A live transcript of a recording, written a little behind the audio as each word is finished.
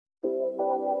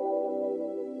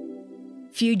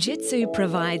Fujitsu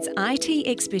provides IT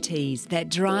expertise that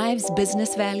drives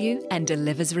business value and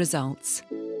delivers results.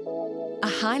 A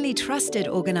highly trusted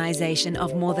organisation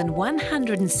of more than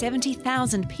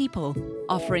 170,000 people,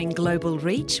 offering global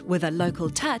reach with a local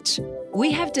touch,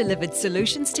 we have delivered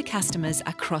solutions to customers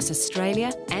across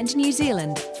Australia and New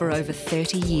Zealand for over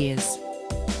 30 years.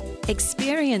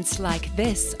 Experience like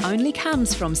this only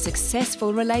comes from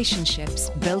successful relationships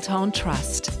built on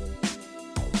trust.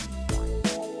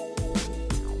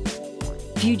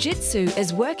 Fujitsu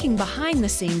is working behind the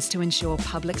scenes to ensure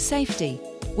public safety,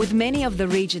 with many of the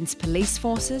region's police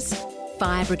forces,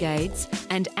 fire brigades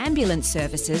and ambulance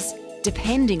services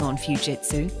depending on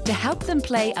Fujitsu to help them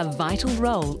play a vital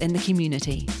role in the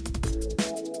community.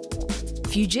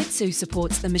 Fujitsu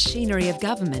supports the machinery of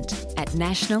government at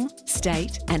national,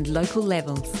 state and local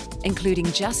levels, including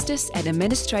justice and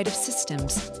administrative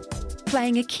systems,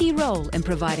 playing a key role in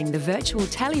providing the virtual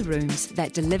tally rooms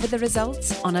that deliver the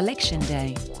results on election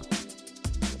day.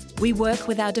 We work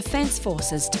with our defence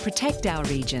forces to protect our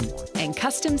region and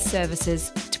customs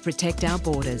services to protect our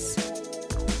borders.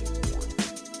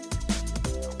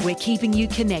 We're keeping you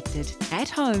connected at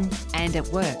home and at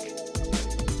work.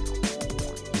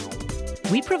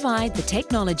 We provide the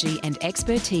technology and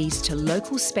expertise to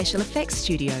local special effects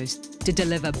studios to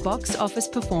deliver box office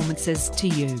performances to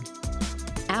you.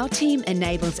 Our team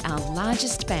enables our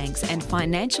largest banks and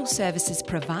financial services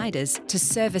providers to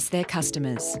service their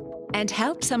customers and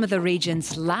help some of the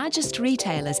region's largest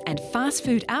retailers and fast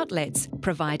food outlets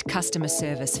provide customer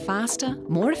service faster,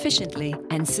 more efficiently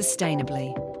and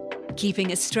sustainably.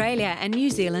 Keeping Australia and New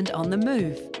Zealand on the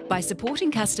move by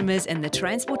supporting customers in the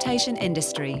transportation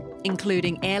industry,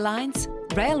 including airlines,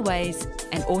 railways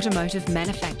and automotive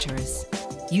manufacturers.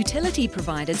 Utility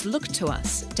providers look to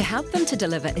us to help them to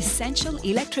deliver essential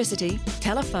electricity,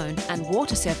 telephone and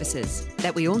water services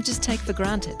that we all just take for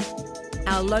granted.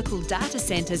 Our local data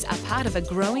centres are part of a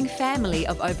growing family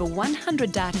of over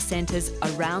 100 data centres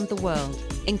around the world,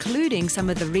 including some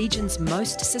of the region's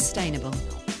most sustainable.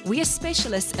 We are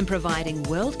specialists in providing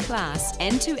world-class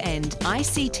end-to-end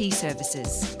ICT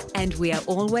services, and we are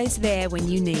always there when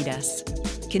you need us.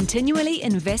 Continually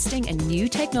investing in new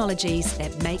technologies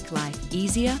that make life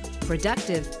easier,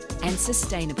 productive and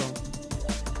sustainable,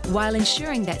 while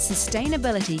ensuring that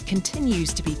sustainability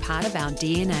continues to be part of our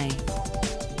DNA.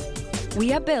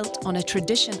 We are built on a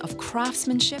tradition of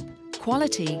craftsmanship,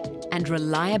 quality and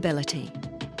reliability.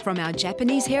 From our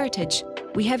Japanese heritage,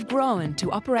 we have grown to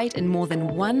operate in more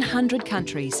than 100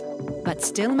 countries, but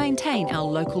still maintain our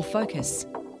local focus.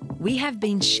 We have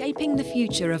been shaping the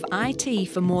future of IT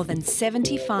for more than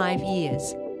 75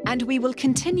 years, and we will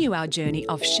continue our journey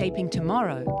of shaping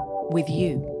tomorrow with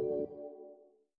you.